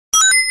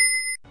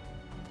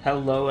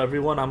Hello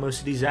everyone, I'm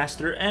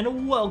OCDsaster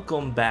and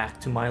welcome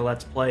back to my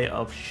Let's Play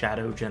of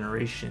Shadow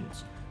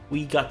Generations.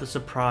 We got the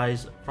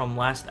surprise from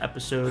last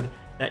episode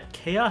that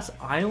Chaos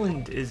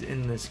Island is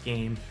in this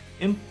game,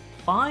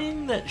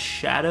 implying that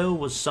Shadow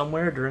was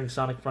somewhere during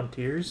Sonic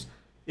Frontiers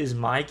is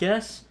my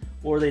guess,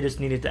 or they just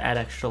needed to add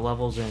extra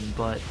levels in,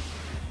 but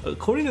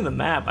according to the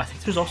map, I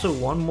think there's also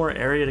one more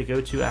area to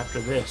go to after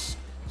this.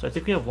 So I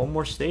think we have one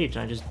more stage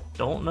and I just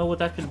don't know what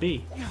that could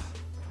be.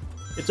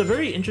 It's a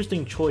very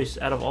interesting choice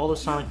out of all the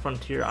Sonic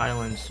Frontier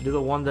islands to do the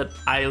one that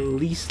I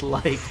least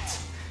liked.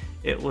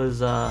 It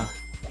was not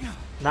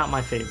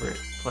my favorite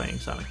playing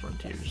Sonic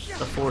Frontiers.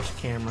 The forced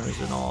cameras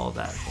and all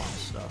that fun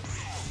stuff.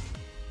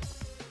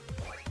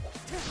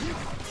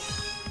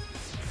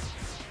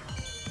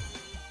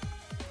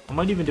 I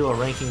might even do a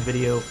ranking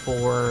video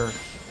for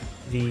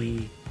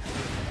the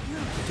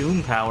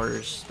Doom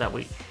powers that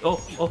we...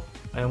 Oh,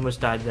 I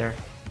almost died there.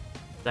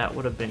 That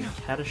would have been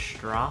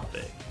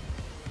catastrophic.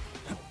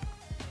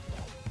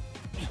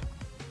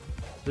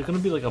 Is it gonna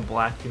be like a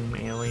Black Doom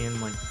alien?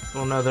 Like,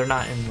 well, no, they're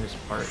not in this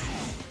part.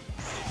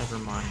 Never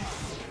mind.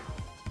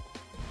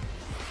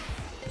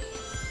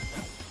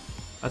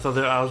 I thought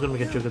that I was gonna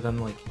make a joke of them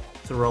like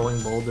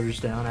throwing boulders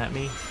down at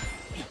me.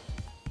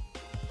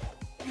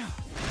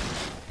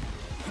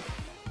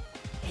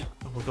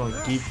 We're going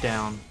deep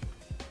down.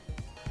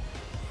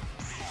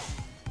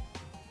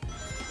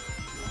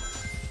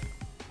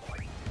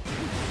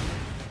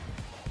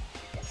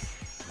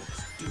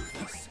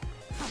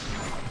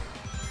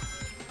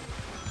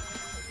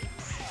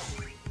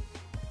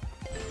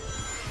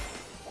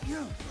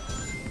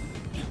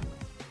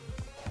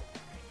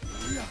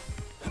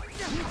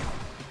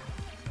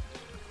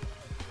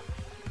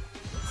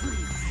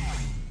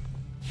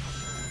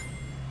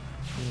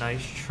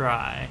 Nice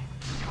try.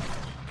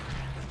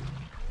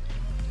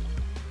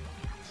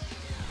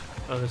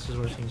 Oh, this is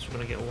where things are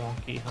gonna get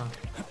wonky, huh?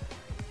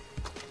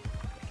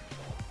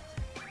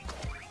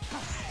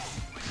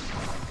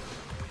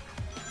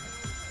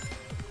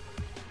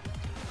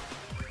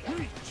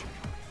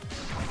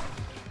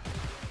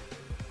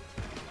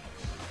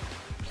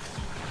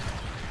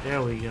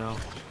 There we go.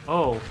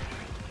 Oh.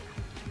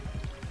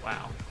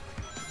 Wow.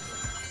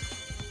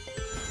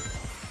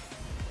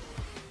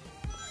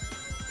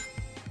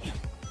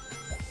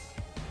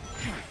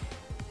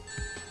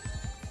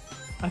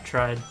 I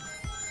tried.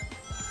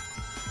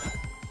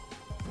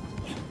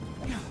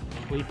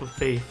 Leap of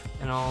faith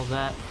and all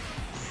that.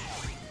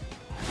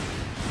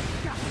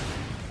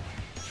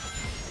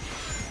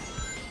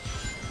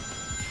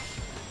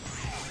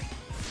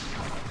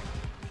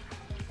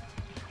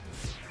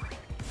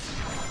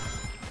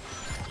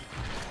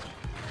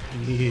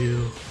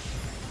 Ew.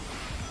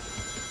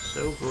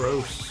 So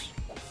gross.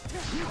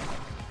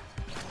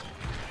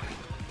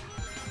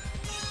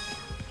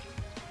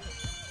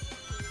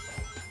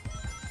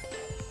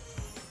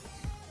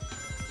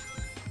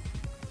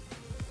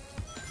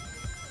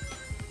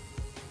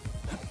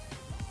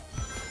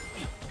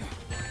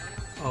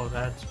 Oh,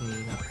 that's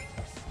mean.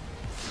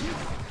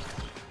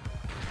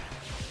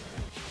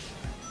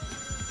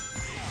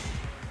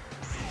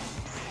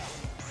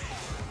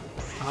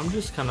 I'm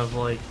just kind of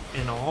like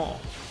in awe.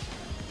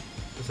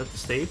 Is that the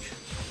stage?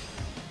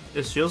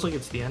 This feels like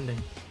it's the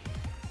ending.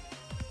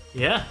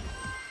 Yeah.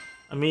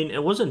 I mean,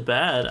 it wasn't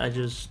bad,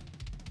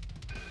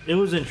 it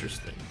was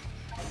interesting.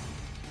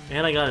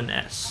 And I got an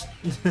S.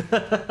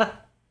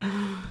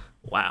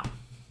 Wow.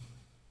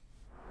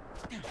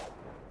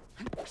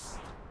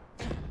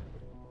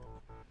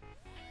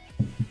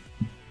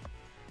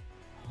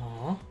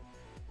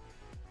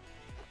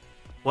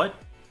 What?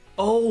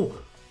 Oh!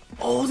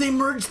 Oh, they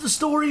merged the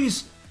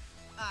stories!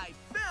 I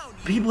found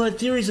you. People had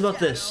theories about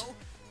this.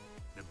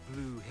 The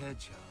blue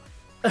hedgehog.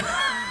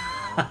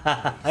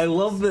 I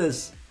love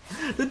this.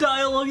 The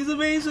dialogue is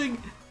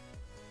amazing.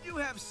 You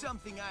have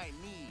something I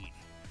need.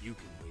 You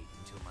can wait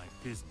until my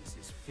business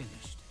is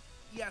finished.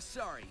 Yeah,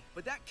 sorry,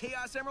 but that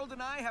Chaos Emerald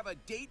and I have a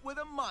date with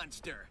a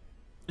monster.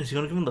 Is he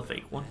gonna give him the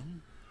fake one?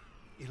 Then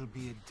it'll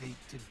be a date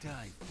to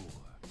die for.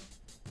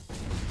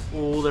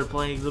 Oh, they're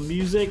playing the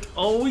music.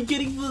 Oh, we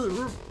getting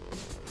the...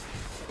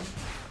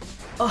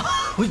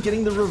 Oh, we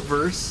getting the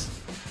reverse.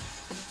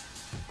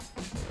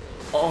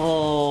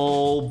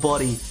 Oh,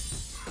 buddy.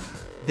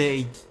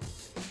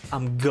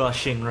 I'm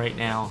gushing right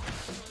now.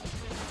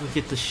 Look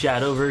at the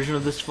Shadow version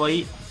of this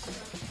fight.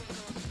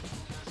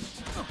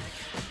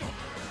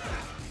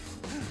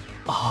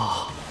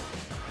 Oh.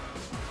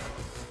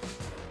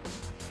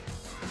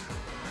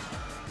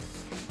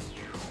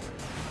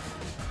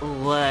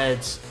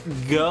 Let's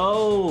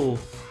go.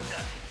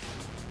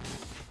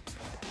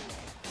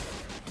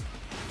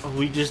 Are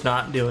we just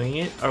not doing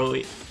it? Are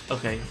we?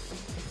 Okay.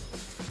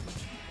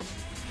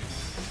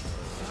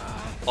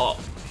 Oh.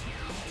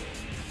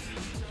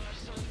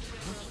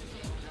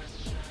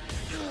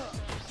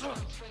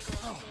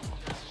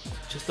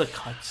 Just a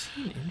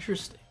cutscene?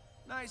 Interesting.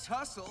 Nice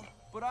hustle,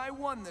 but I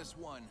won this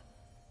one.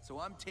 So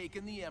I'm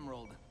taking the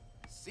emerald.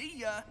 See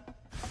ya.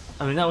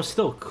 I mean, that was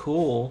still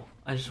cool.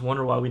 I just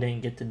wonder why we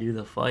didn't get to do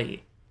the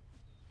fight.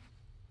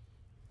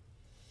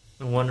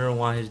 I'm wondering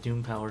why his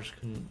Doom powers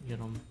couldn't get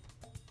him.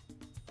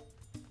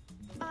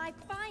 I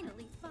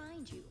finally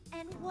find you,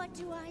 and what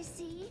do I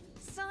see?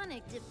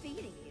 Sonic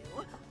defeating you.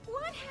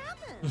 What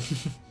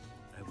happened?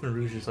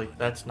 Rouge is like,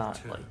 that's not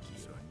like you.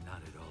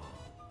 Not at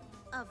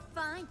all. A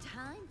fine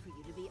time for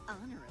you to be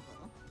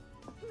honorable.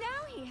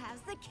 Now he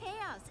has the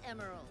Chaos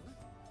Emerald.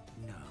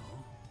 No,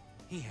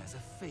 he has a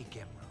fake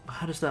emerald.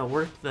 How does that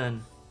work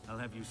then? I'll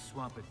have you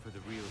swap it for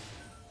the real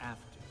thing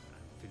after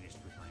I'm finished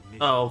with my mission.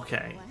 Oh,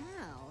 okay. Wow.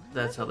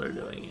 That's how they're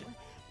doing it.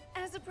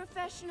 As a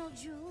professional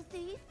jewel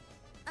thief,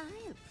 I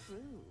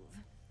approve.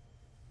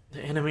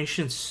 The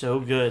animation's so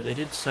good. They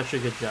did such a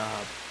good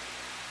job.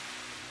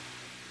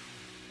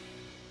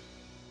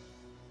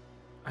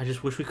 I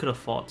just wish we could have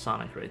fought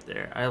Sonic right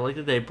there. I like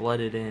that they bled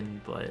it in,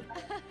 but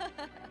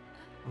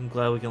I'm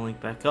glad we can link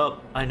back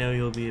up. I know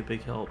you'll be a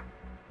big help.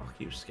 I'll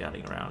keep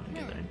scouting around and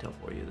gather intel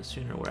for you. The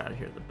sooner we're out of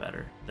here, the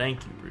better.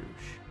 Thank you, Rouge.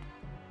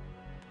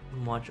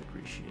 Much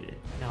appreciated.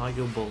 Now I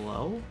go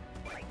below?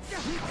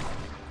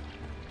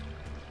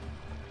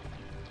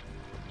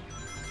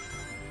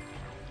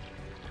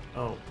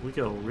 Oh, we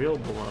go real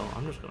below.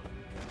 I'm just gonna...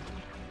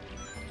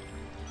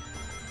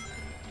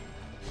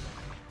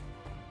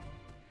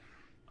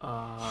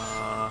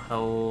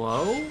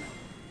 hello?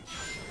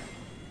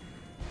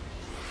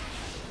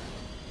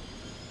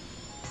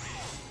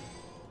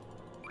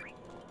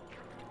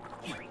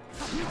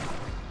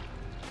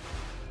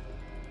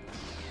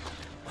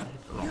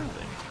 Wrong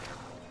thing.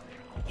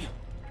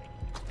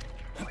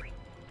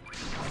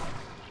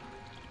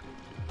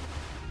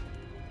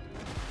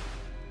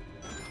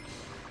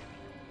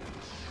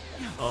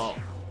 Oh.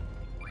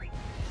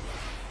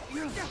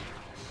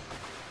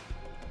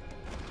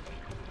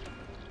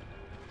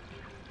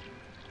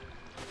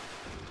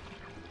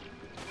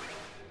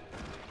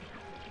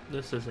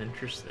 This is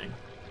interesting.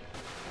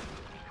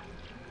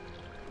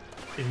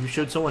 If you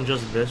showed someone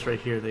just this right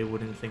here, they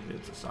wouldn't think that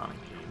it's a Sonic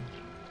game.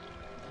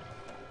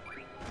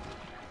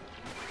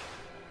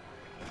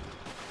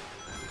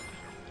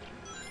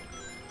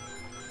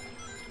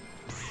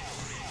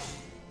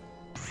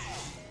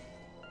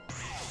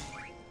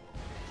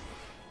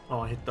 Oh,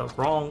 I hit the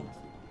wrong...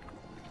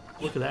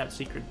 Look at that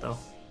secret, though.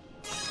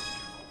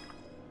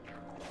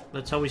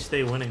 That's how we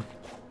stay winning.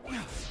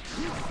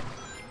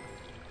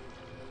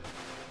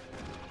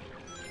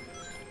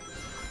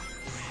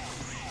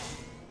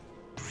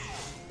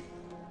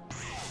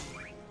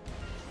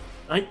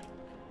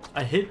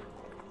 I hit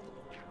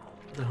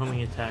the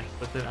homing attack,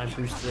 but then I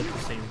boosted at the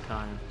same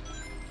time.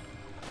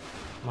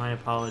 My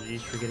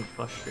apologies for getting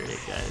frustrated,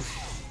 guys.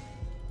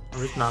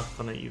 I'm just not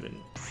gonna even...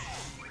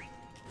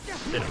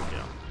 There we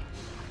go.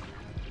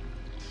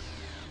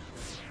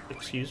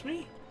 Excuse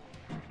me?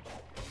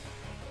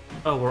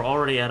 Oh, we're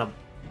already at a...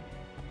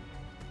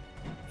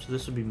 So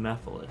this would be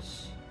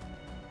Mephiles.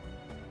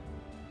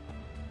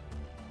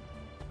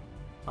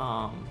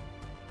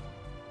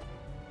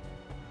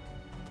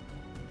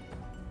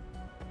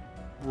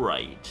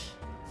 Right.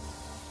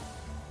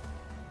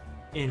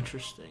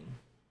 Interesting.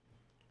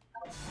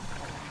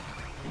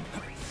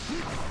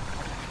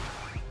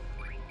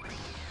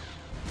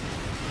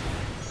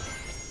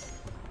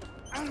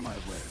 Out of my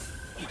way.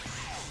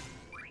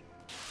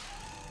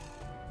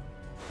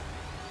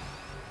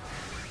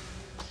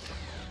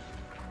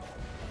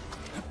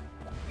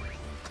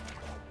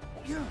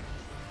 Yeah.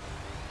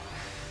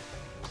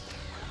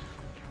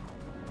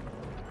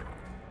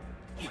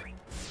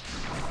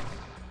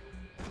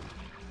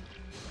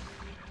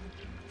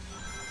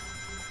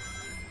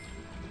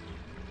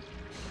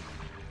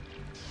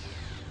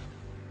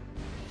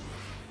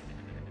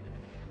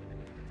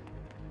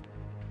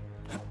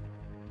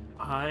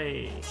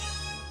 I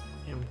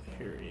am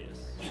curious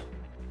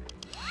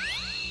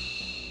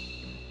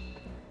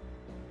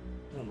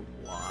on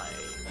why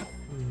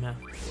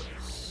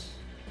Mephiles.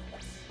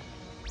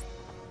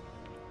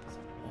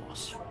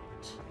 Boss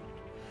fight.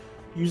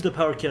 Use the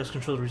power chaos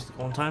control to reach the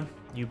goal in time?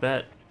 You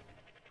bet.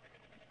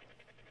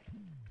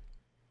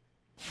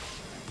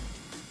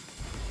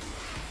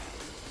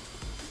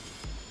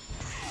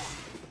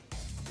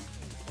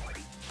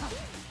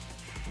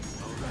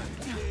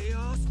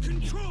 Chaos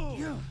control.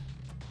 Yeah.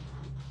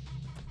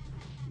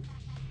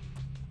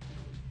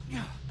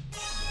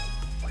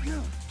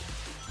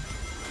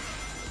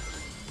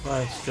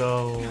 Let's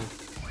go.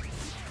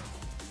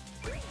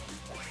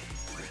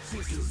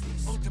 This is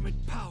the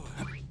ultimate power.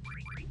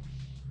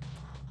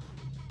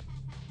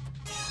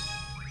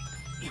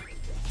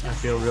 I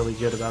feel really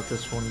good about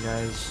this one,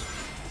 guys.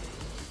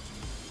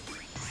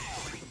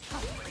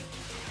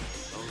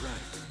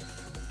 Alright.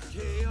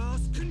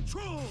 Chaos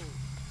control.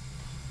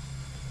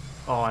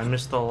 Oh, I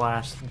missed the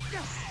last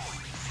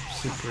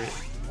secret.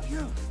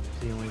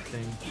 The only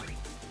thing.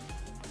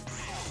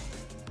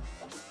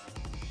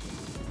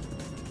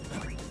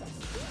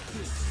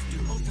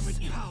 Ultimate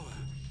power.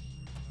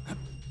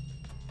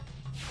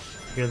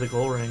 Hear the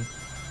goal ring.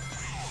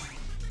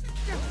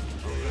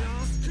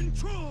 Chaos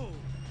control.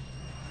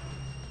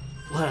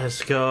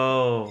 Let's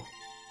go.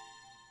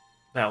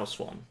 That was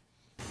fun.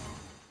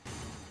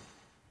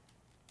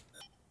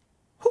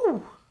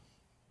 Whew.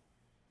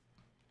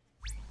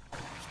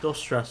 Still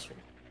stressful.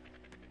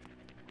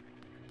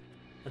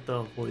 I have to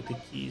avoid the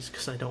keys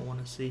because I don't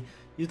want to see.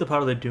 Use the power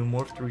of the Doom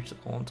Morph to reach the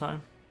goal in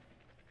time.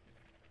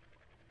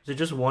 Is it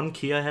just one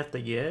key I have to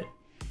get?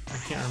 I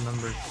can't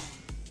remember.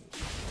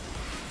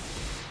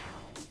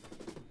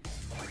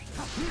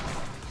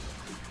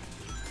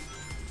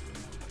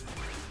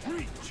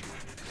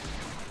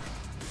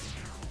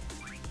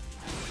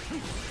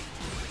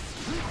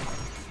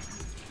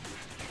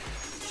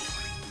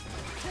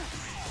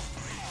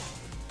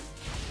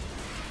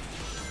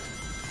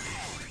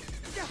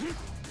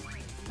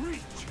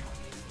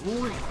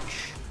 Reach.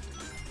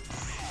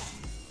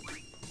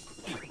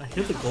 I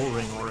hit the gold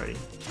ring already.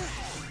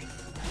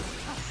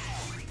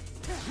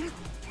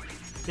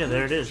 Yeah,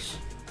 there it is.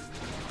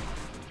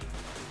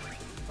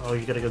 Oh,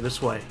 you gotta go this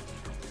way.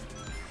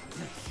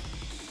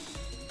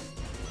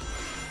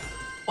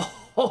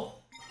 Oh!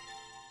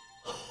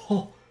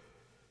 Oh!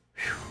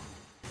 Phew.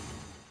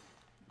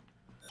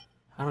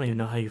 I don't even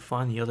know how you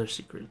find the other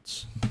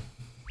secrets.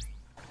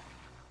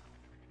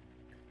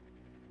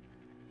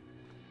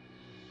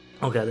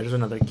 Okay, there's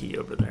another key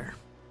over there.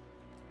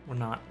 We're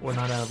not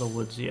out of the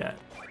woods yet.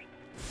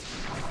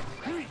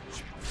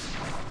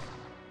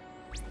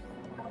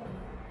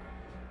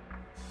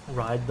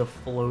 Ride the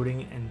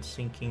floating and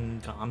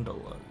sinking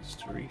gondolas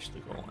to reach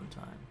the goal in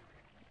time.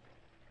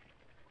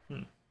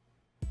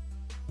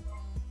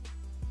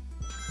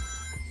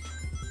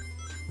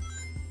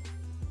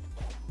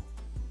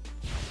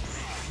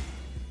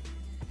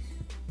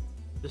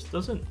 This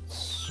doesn't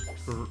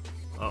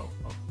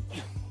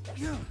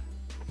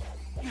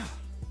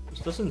This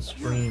doesn't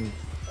scream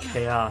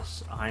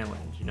Chaos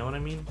Island, you know what I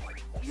mean?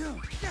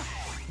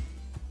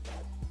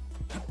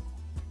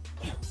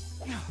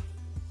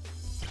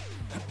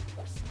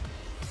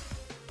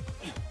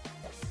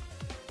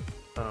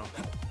 Oh.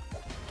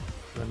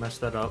 Did I mess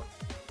that up?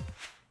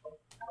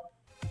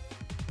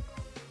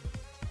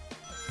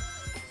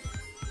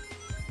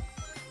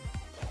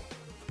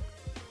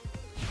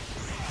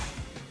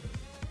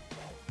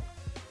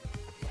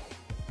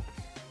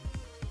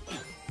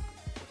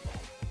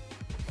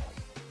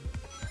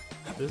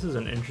 This is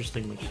an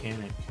interesting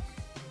mechanic.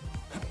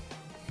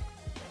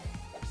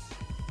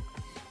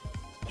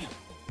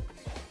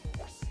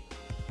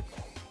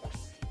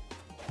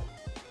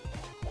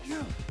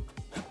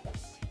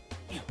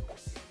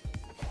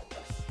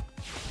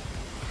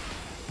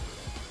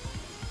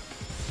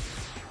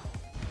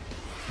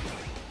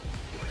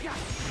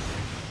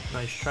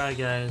 Nice try,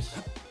 guys.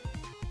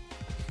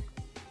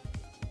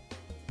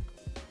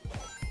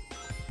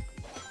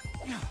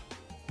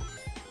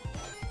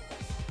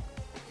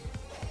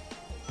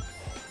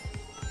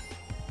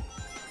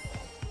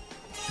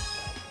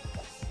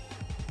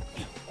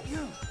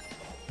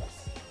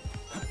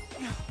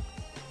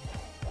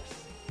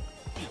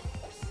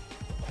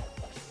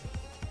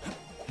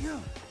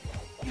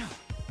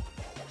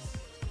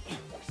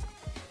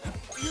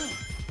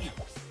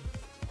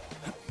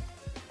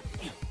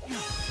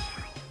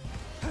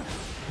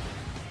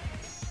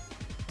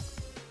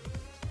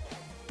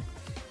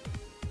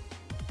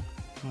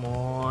 Come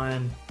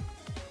on.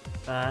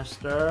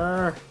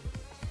 Faster.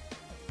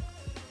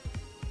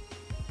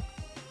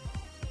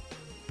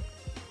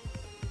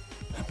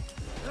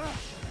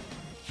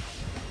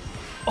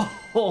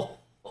 Oh,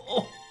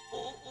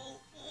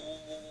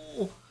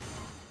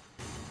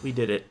 we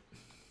did it.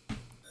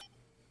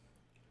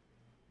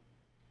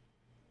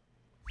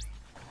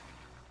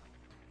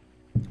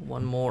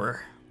 One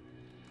more.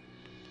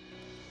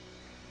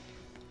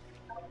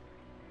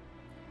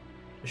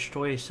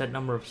 Destroy a set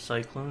number of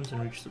cyclones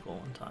and reach the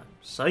goal in time.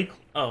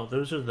 Oh,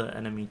 those are the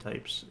enemy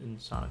types in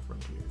Sonic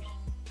Frontiers.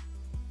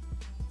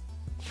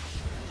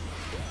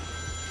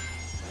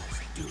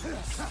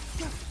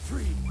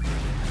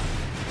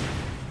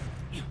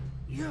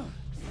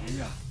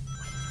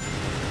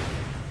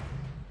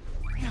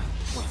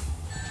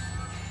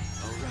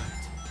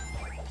 Alright.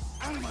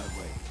 Out of my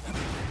way.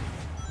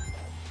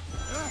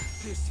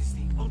 This is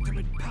the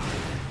ultimate power.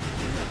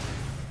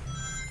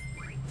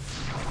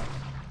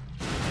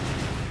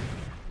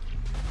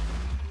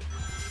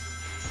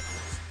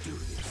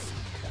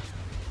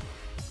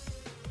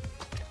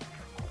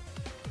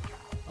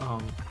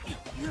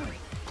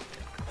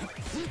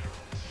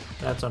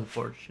 That's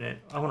unfortunate.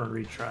 I want to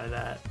retry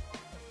that.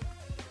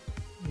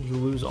 You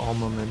lose all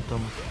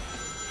momentum.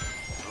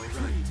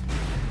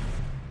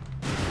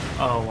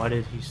 Oh, why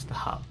did he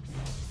stop?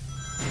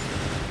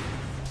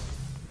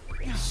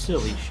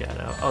 Silly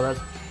Shadow. Oh, that's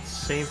the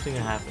same thing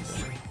that happened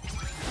to me.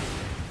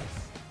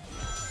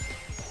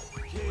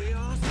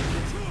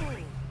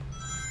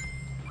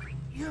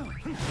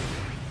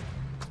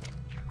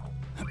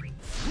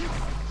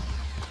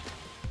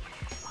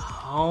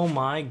 Oh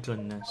my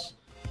goodness.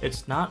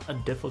 It's not a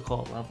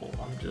difficult level.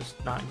 I'm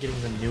just not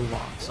getting the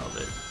nuance of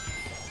it.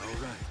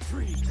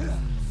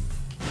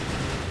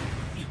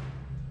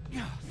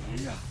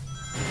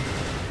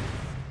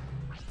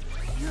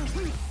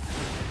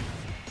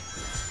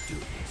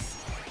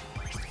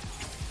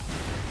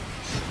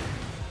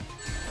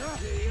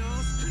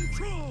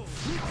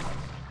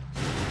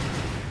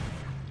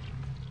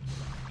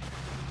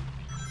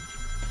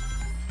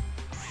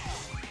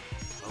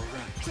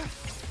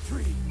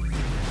 Three.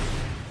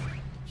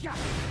 Yeah.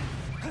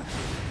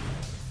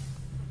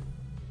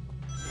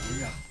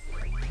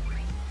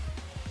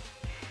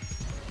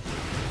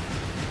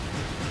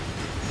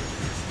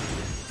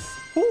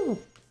 Woo!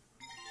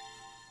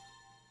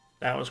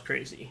 That was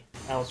crazy.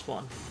 That was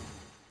fun.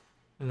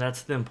 And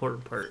that's the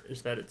important part,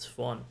 is that it's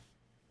fun.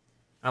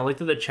 I like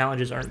that the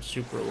challenges aren't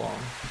super long.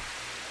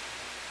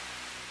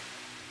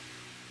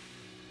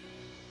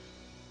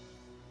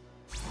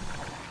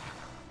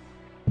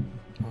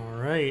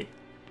 Alright.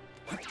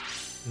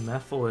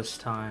 Mephiles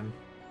time.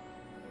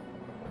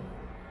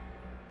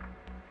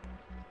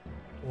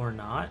 Or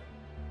not?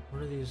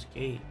 What are these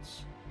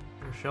gates?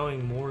 They're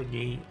showing more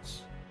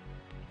gates.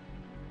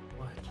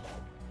 What?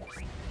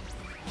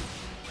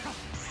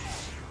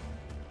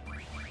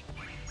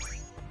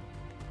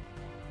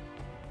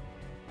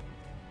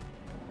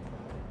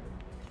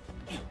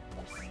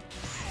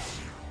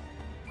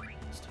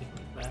 It's taking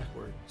me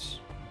backwards.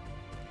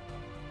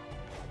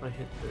 If I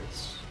hit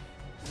this.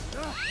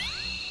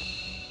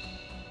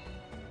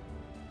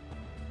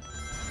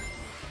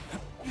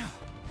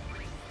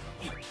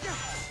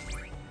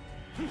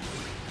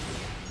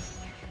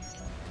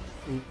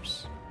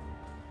 Oops.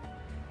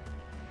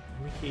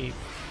 Let me keep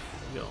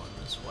going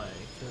this way,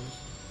 because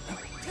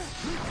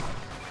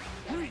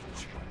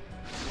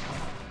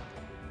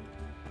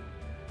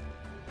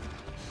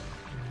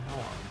now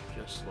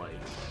I'm just like,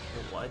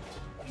 what?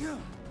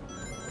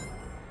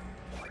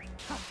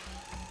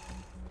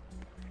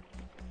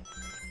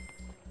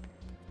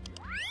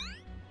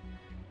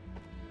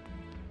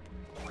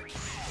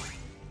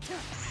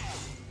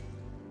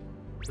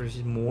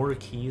 There's more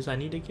keys I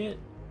need to get?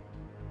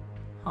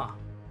 Huh.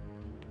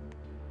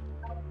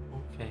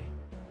 Okay.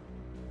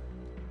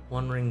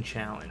 One ring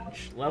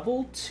challenge.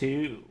 Level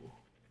 2.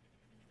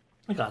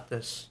 I got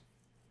this.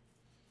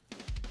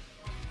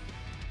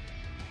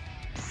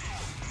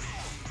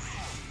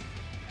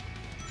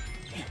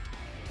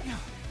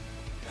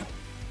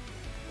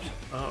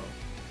 Oh.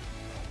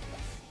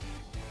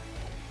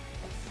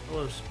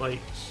 Hello,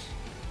 spikes.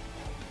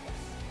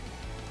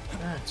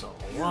 That's a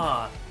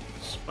lot.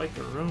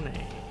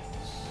 Spikerones.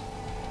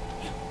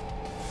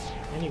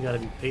 And you gotta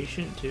be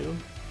patient too.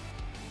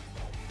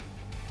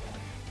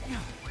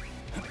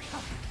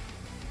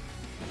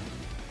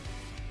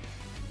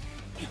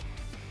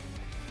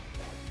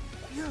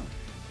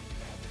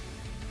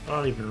 I'm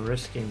not even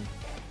risking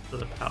for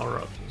the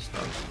power-ups and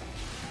stuff.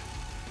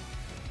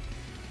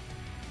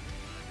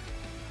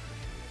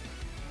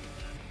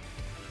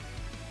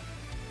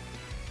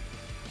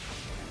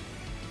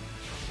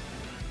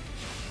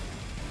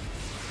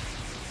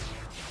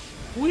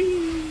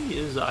 Whee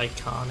is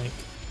iconic.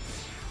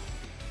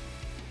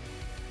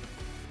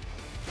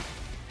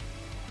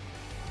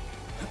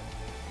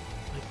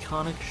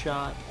 Iconic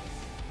shot.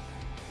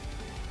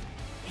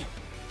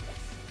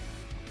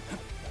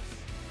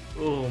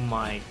 Oh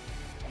my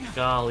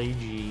golly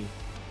gee.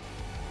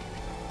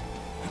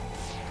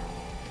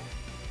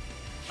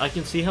 I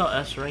can see how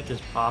S rank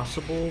is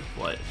possible,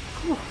 but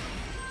whew,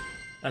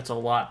 that's a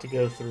lot to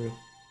go through.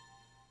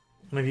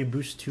 And if you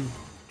boost too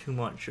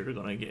much, you're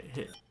gonna get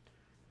hit.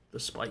 The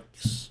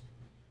spikes.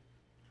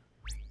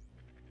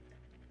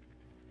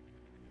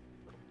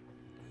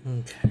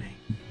 Okay.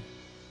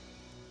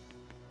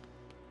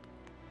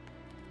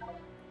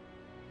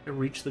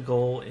 Reach the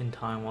goal in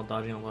time while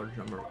dodging a large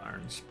number of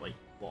iron spike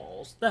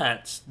balls.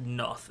 That's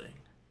nothing.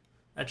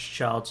 That's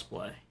child's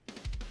play.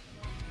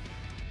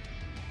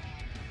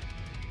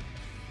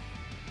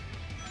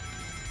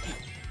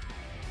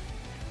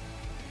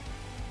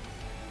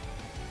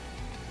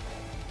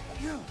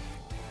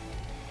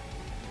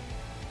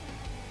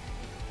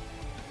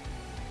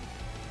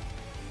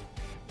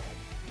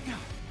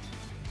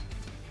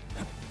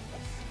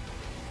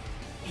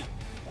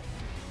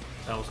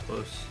 That was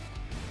close.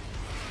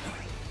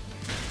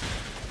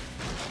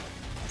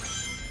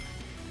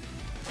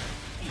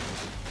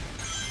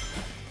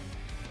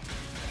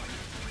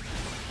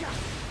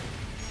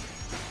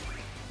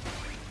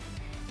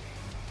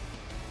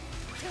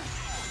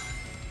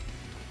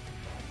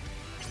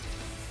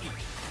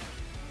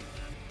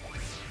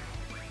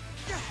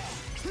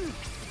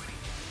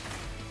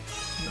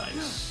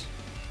 Nice.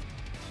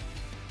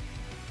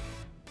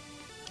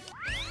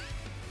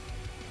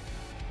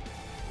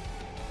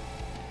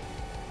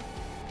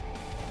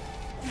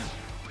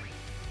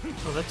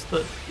 Oh, that's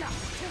the...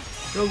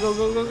 Go, go,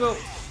 go, go, go!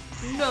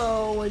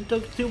 No, it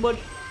took too much.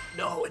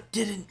 No, it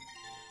didn't.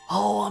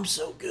 Oh, I'm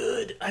so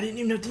good. I didn't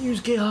even have to use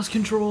chaos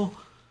control.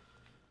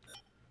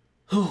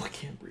 Oh, I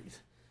can't breathe.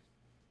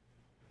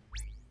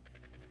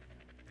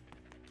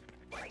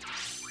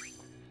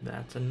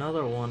 That's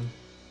another one.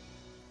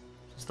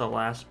 This is the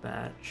last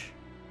batch.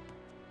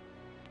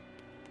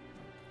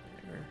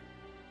 There.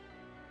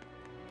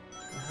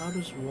 How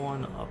does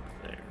one up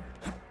there?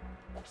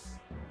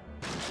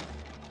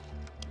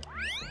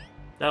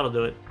 That'll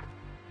do it.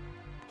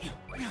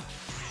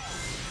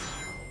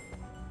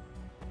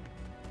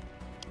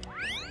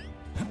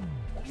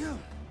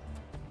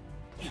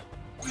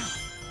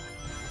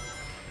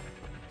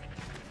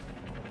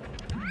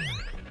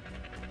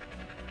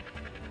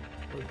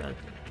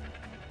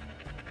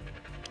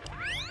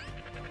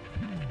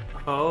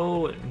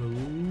 Oh, it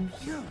moves.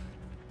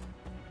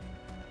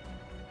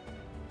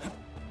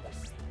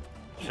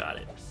 Got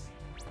it.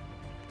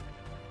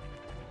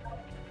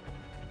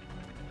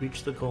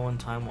 Reach the goal in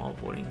time while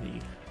avoiding the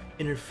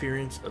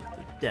interference of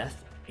the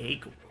Death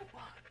Egg robot.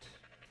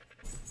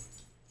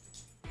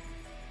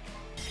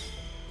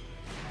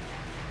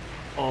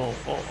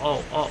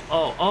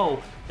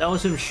 Oh. That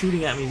was him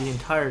shooting at me the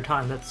entire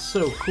time. That's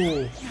so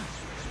cool.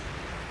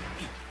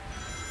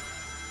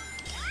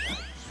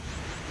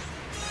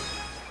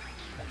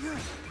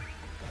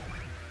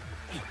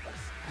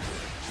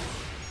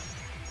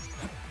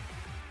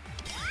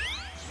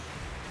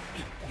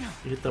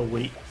 You get the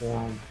weight for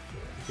him. You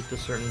get to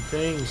certain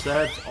things.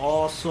 That's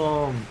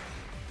awesome.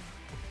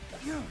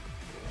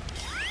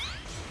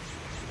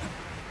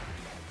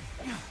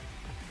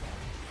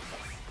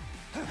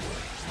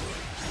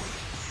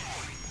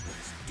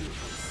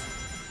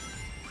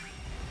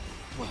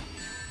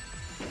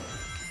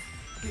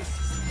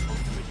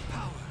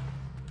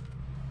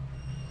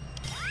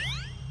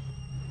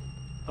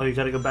 Oh, you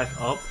gotta go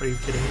back up? Are you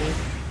kidding me?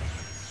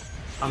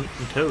 I'm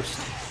toast.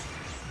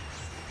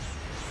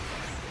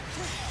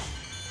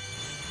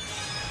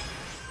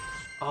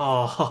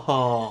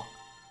 Oh,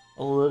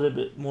 a little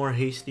bit more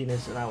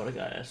hastiness and I would have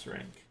got S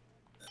rank.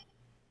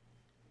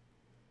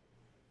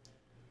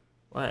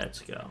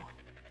 Let's go.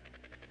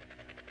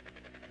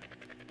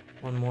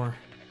 One more.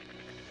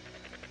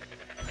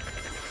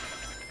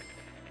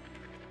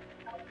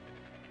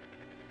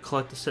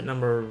 Collect a set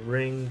number of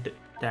ringed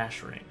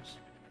dash rings.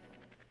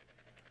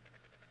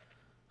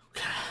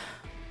 Okay.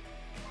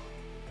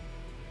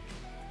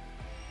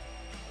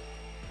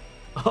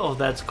 Oh,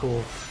 that's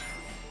cool.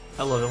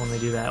 I love it when they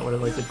do that, where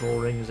like the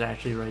gold ring is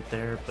actually right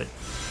there, but...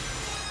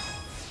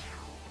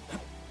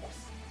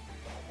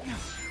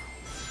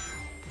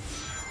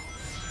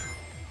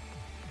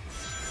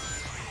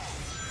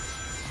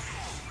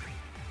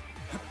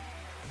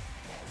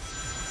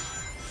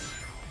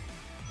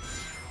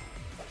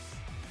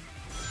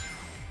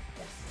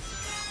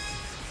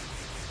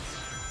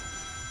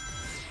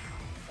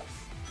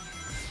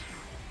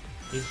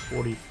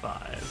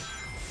 $845.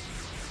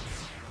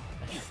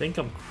 I think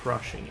I'm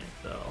crushing it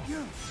though.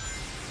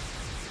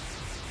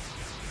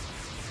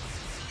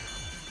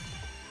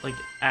 Like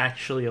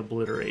actually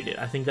obliterate it.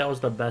 I think that was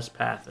the best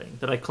pathing.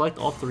 Did I collect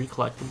all 3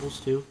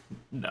 collectibles too?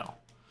 No.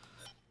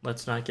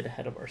 Let's not get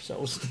ahead of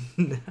ourselves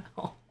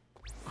now.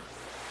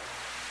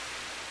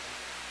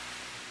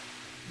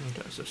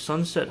 Okay, so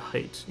Sunset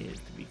Heights needed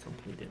to be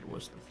completed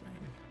was the thing.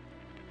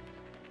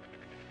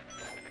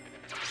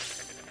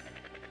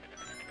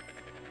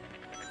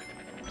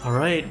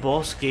 Alright,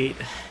 boss gate.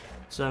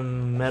 It's a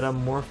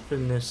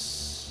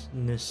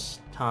metamorphousness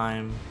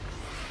time.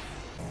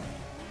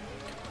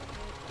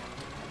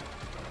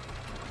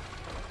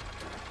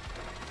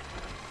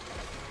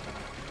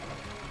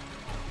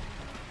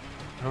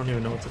 I don't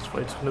even know what this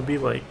fight's gonna be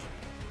like.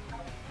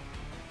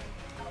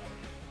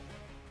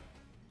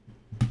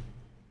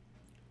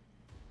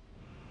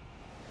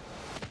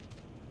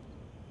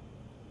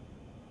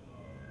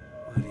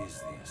 What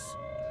is this?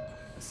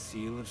 A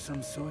seal of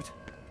some sort?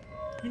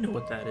 You know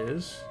what that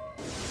is.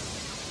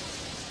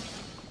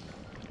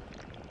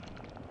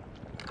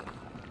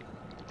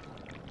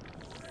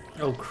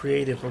 Oh,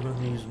 creative. We're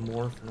gonna use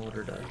morph in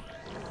order to...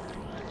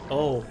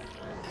 Oh.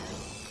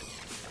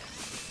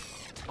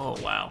 Oh,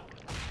 wow.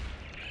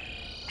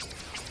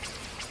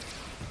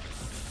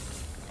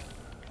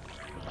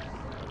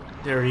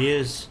 There he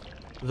is.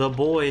 The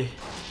boy.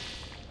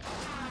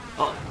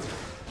 Oh.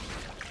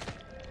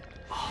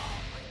 Oh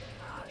my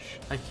gosh.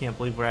 I can't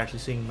believe we're actually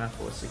seeing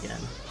Mephiles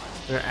again.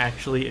 They're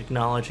actually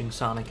acknowledging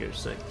Sonic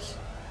 06.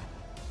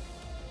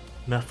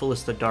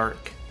 Mephiles the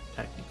Dark,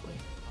 technically.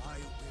 I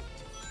will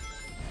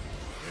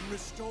and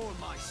restore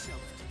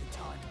myself to the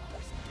timeline.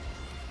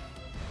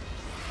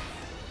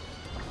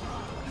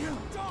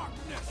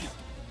 Darkness!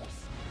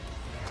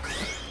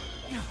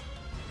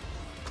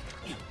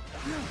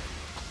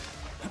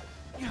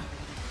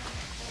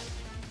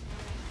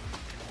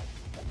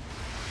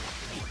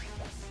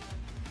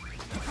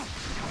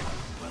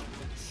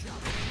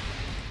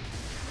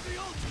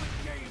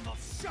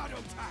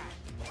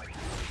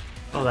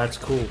 Oh, that's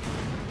cool.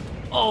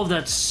 Oh,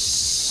 that's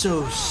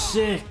so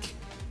sick.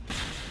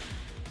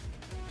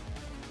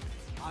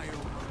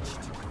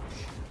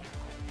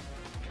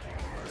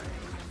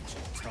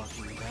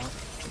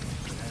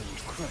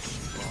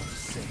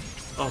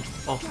 Oh,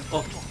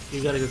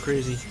 you gotta go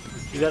crazy.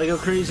 You gotta go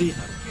crazy.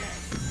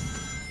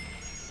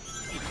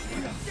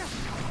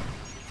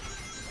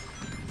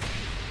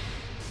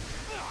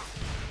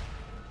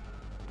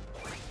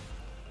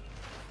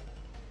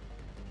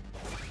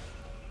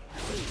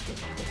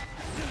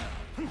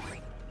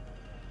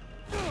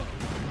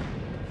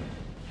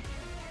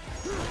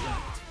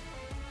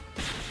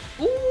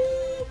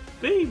 Ooh,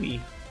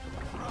 baby.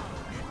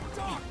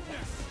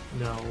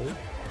 No.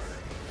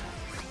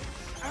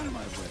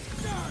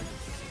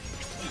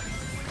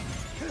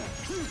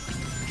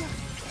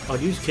 I'll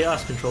use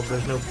chaos control, but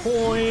there's no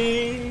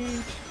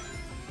point.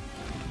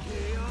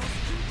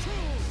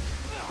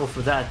 Well,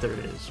 for that there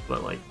is,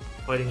 but like,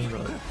 if fighting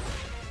the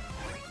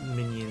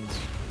minions.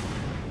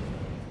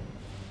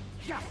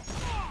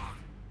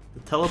 The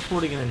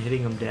teleporting and then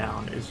hitting them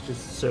down is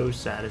just so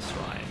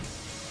satisfying.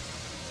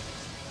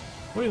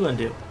 What are you gonna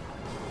do?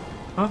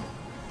 Huh?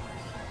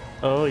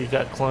 Oh, you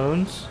got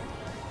clones?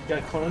 You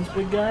got clones,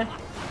 big guy?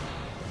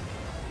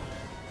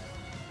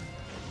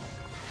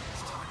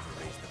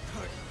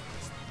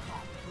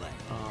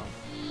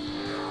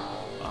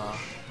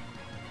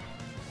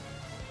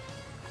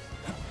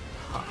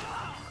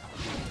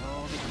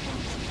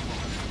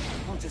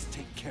 I'll just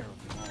take care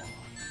of them all.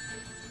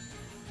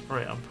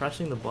 Alright, I'm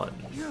pressing the button.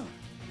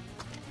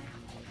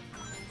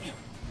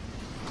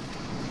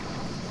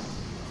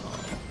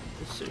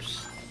 This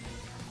is...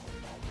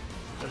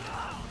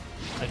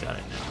 I got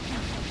it now.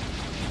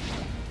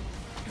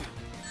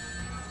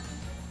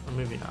 Or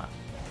maybe not.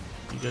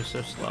 You go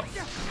so slow.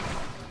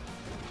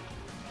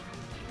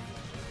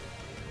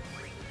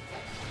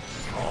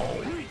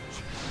 Oh.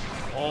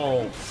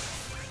 Oh.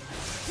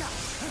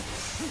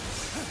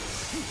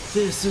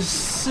 This is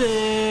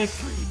sick!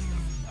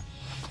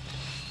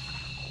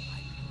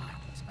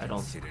 I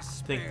don't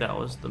think that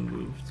was the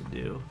move to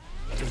do.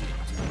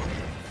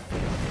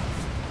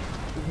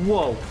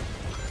 Whoa!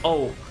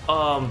 Oh,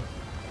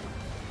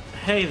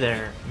 hey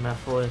there,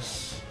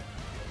 Mephiles.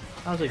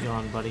 How's it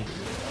going, buddy?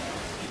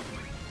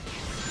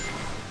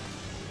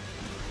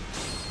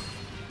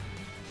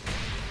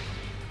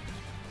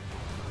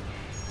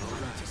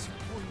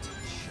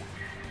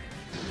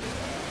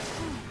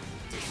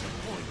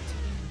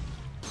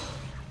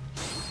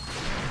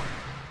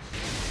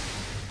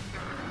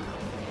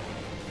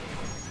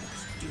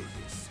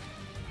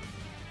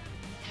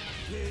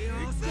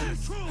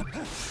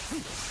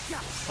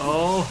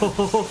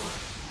 Oh,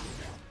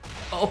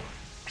 oh,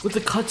 with the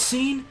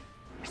cutscene?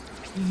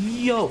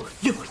 Yo,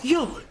 yo,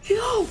 yo,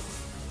 yo!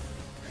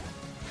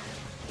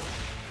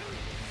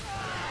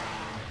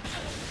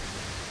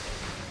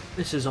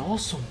 This is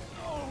awesome.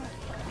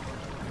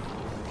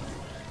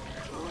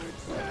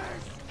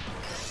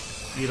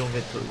 You don't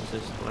get to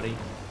resist, buddy.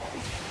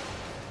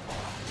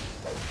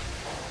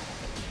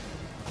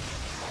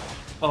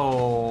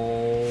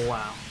 Oh,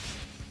 wow.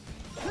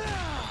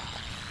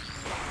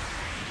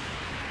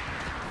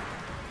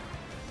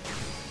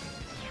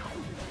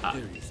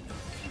 There is no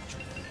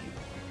future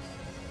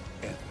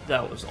for you.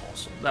 That was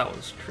awesome. That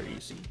was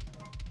crazy.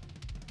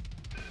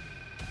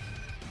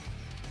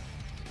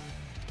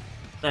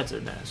 That's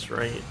an S,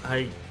 right?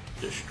 I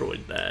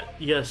destroyed that.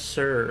 Yes,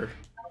 sir.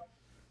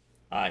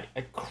 I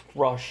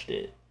crushed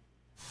it.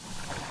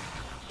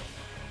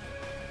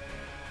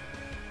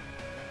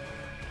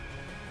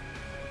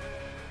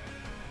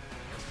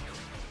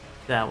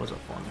 That was a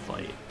fun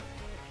fight.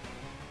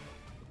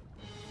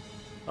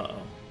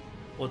 Uh-oh.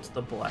 What's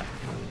the black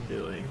moon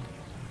doing?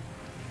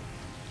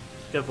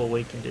 I've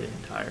awakened it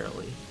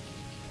entirely.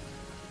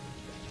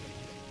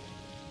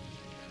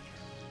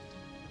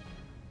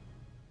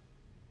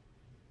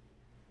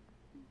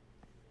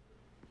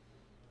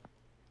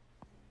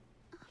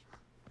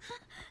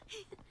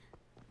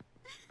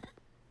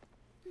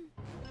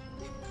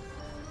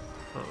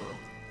 Uh-oh.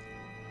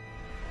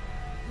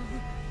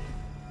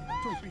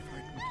 Don't be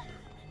frightened.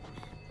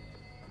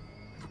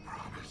 The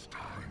promised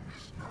time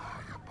is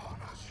nigh upon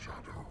us,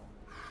 Shadow.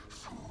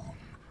 Soon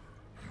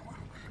you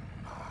will be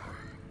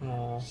mine.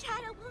 Aw.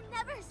 Shadow will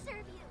never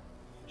serve you.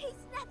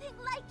 He's nothing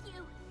like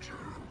you.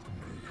 Gerald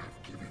may have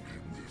given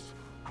him this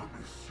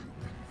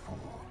unassuming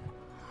form,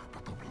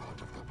 but the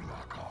blood of the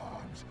Black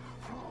Arms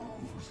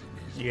flows in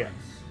his Yes.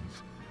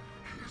 veins.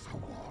 He is a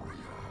warrior.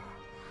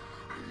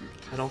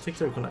 I don't think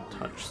they're gonna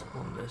touch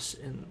on this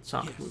in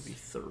Sonic Movie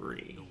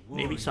 3.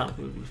 Maybe Sonic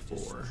Movie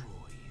 4. I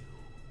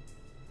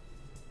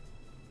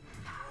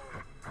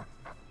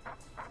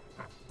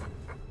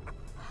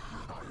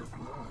have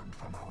learned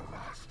from our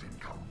last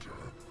encounter.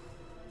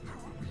 There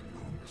will be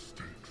no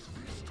mistakes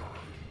this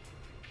time.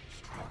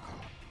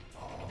 Struggle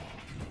all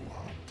you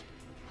want.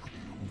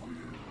 You will be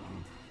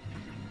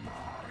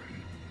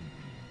mine.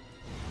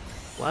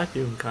 Black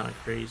Doom kind of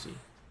crazy.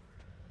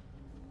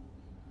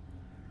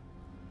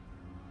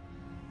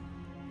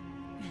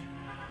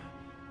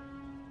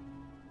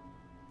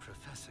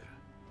 Professor,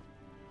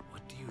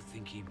 what do you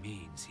think he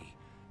means he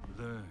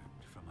learned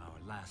from our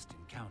last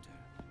encounter?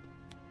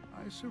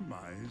 I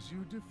surmise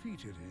you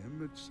defeated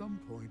him at some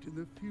point in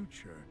the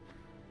future.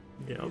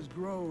 Yep. He's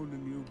grown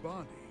a new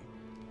body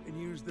and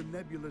used the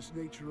nebulous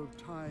nature of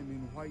time in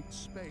white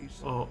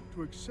space Oh.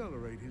 to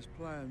accelerate his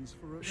plans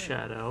for revenge.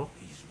 Shadow.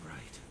 He's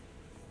right.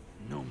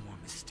 No more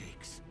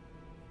mistakes.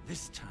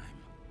 This time,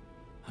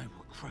 I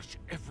will crush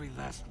every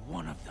last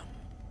one of them.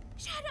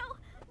 Shadow,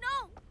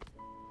 no!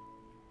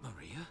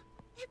 Maria?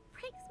 It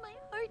breaks my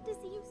heart to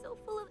see you so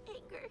full of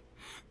anger.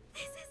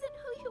 This isn't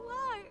who you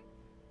are.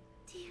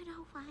 Do you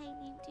know why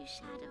I named you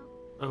Shadow?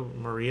 Oh,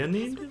 Maria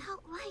Because named him?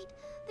 without light,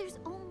 there's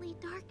only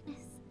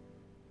darkness.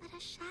 But a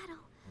shadow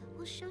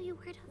will show you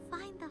where to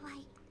find the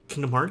light.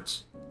 Kingdom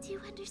Hearts? Do you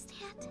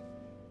understand?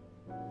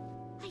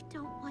 I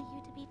don't want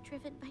you to be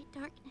driven by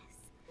darkness.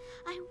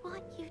 I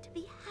want you to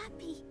be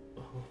happy.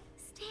 Oh.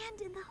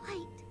 Stand in the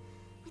light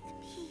with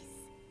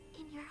peace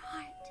in your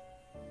heart.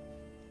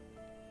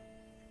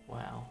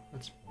 Wow,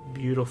 that's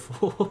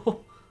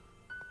beautiful.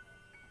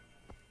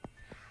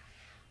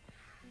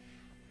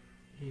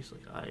 He's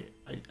like,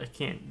 I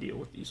can't deal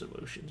with these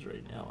emotions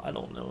right now. I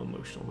don't know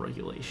emotional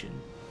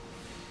regulation.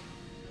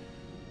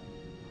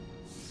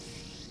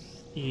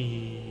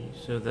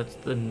 So that's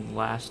the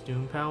last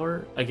Doom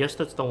power? I guess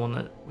that's the one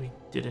that we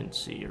didn't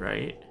see,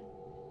 right?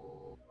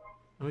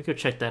 Let me go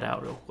check that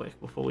out real quick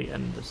before we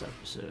end this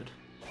episode.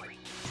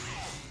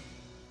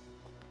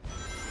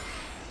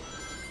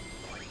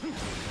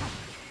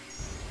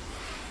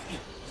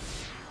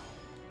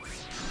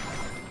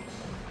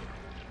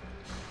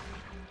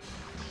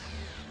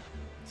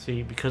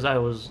 See, because I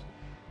was,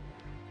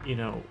 you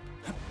know,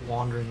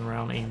 wandering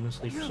around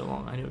aimlessly for so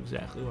long, I knew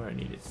exactly where I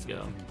needed to go.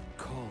 Something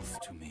calls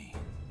to me.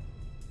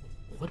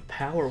 What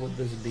power would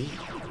this be?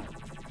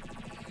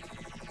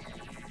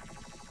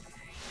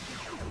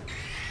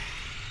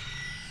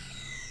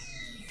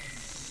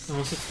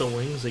 Unless it's the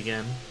wings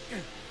again.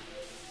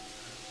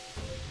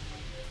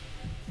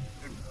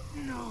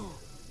 No.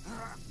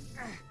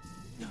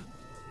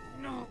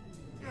 No.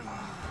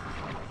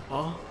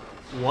 Oh,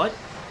 what?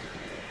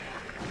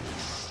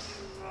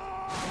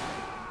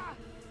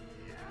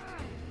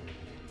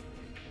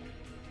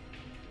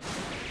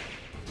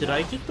 Did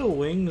I get the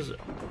wings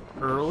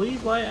early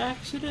by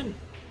accident?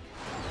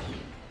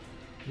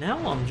 Now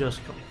I'm just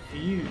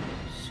confused.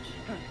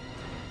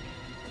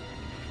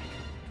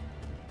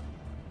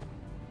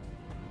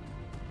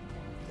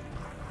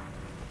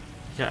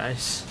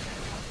 Guys.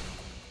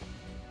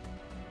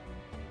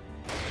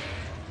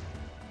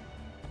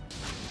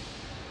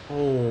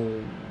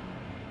 Oh.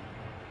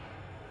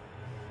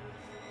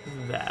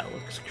 That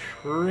looks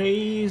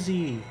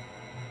crazy.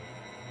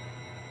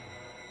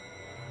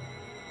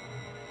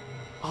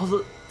 Oh,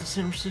 the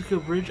San Francisco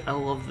Bridge, I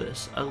love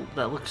this.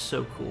 That looks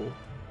so cool.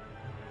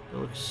 It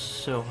looks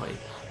so hype.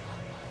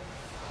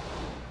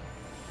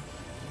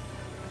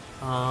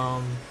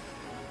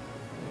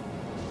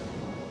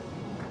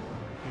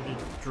 You're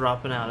just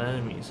dropping out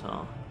enemies,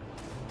 huh?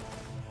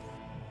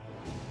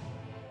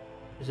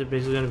 Is it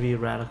basically going to be a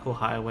radical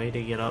highway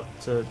to get up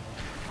to...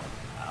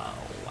 Oh,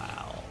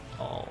 wow.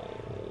 Oh,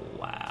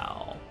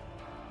 wow.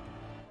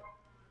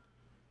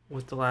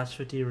 With the last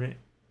 50 ring...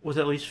 With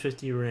at least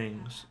 50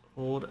 rings.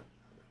 Hold...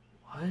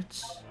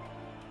 What?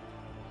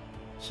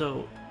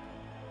 So...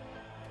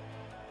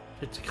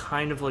 It's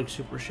kind of like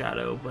Super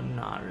Shadow, but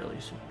not really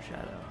Super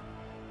Shadow.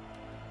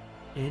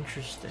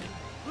 Interesting.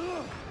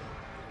 I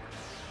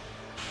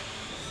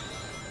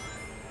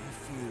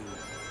feel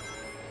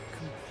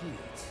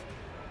complete.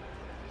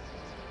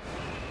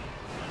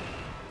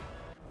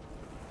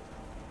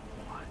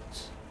 What?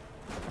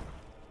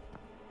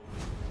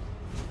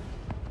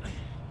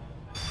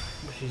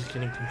 She's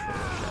getting control of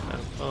Shadow.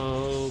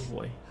 Oh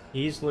boy.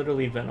 He's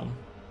literally Venom.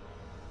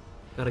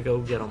 Gotta go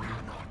get him.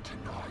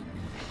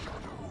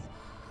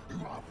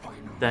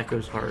 That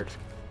goes hard.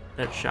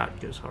 That shot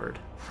goes hard.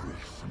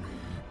 Face me.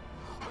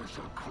 I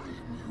shall claim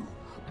you,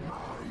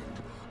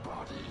 mind,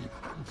 body,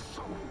 and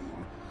soul,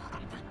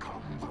 and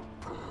become the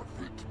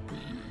perfect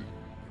being.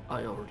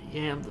 I already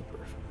am the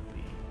perfect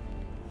being.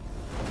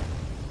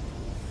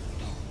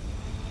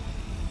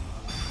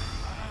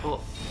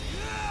 Oh.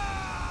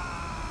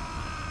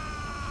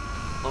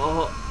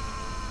 Oh.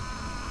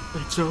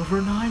 It's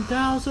over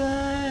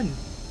 9,000!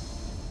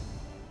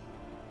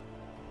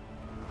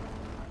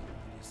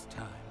 It's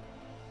time.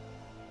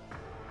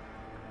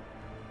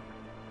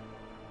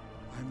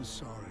 I'm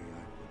sorry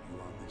I put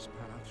you on this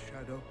path,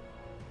 Shadow.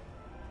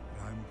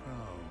 But I'm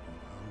proud of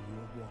how you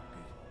have walked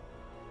it.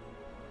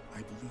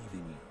 I believe in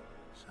you,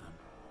 son.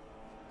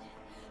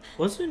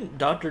 Wasn't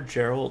Dr.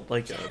 Gerald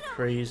like a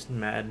crazed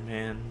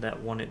madman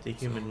that wanted the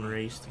human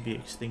race to be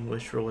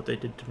extinguished for what they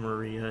did to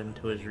Maria and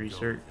to his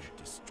research?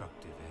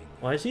 Destructive anger.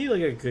 Why is he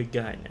like a good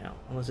guy now?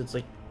 Unless it's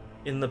like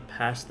in the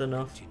past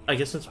enough. I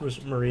guess since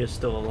Maria's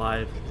still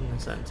alive, in a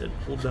sense, it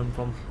pulled them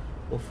from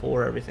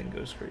before everything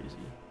goes crazy.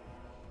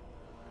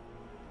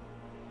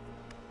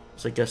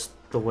 So I guess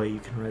the way you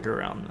can write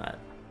around that.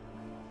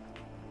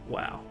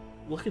 Wow.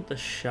 Look at the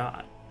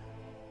shot.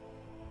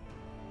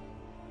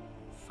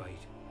 Fight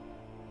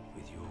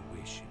with your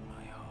wish in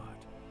my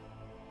heart.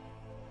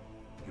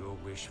 Your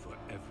wish for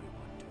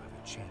everyone to have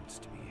a chance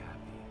to be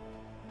happy.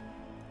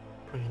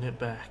 Bringing it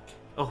back.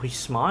 Oh, he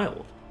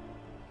smiled.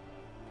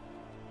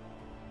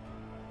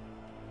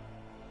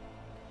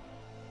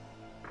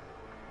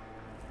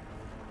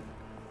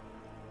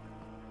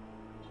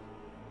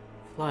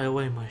 Fly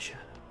away, my shadow.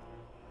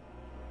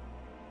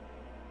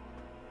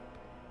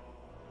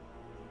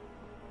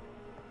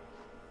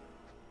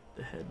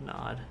 The head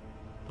nod.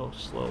 Oh,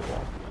 slow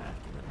walk back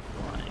and then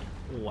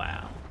flying.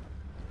 Wow.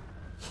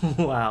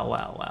 Wow, wow,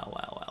 wow, wow,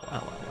 wow, wow,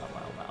 wow,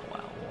 wow, wow,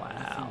 wow, wow.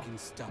 Nothing can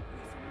stop me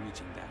from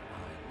reaching that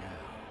line now.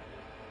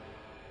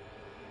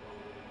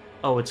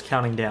 Oh, it's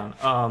counting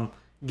down.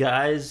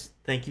 Guys,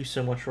 thank you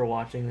so much for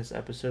watching this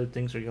episode.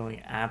 Things are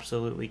going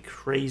absolutely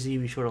crazy.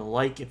 Be sure to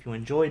like if you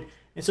enjoyed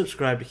and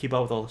subscribe to keep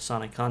up with all the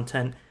Sonic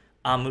content.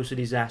 I'm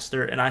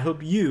OCDsaster, and I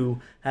hope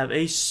you have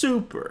a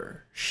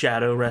super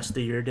shadow rest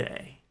of your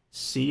day.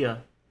 See ya.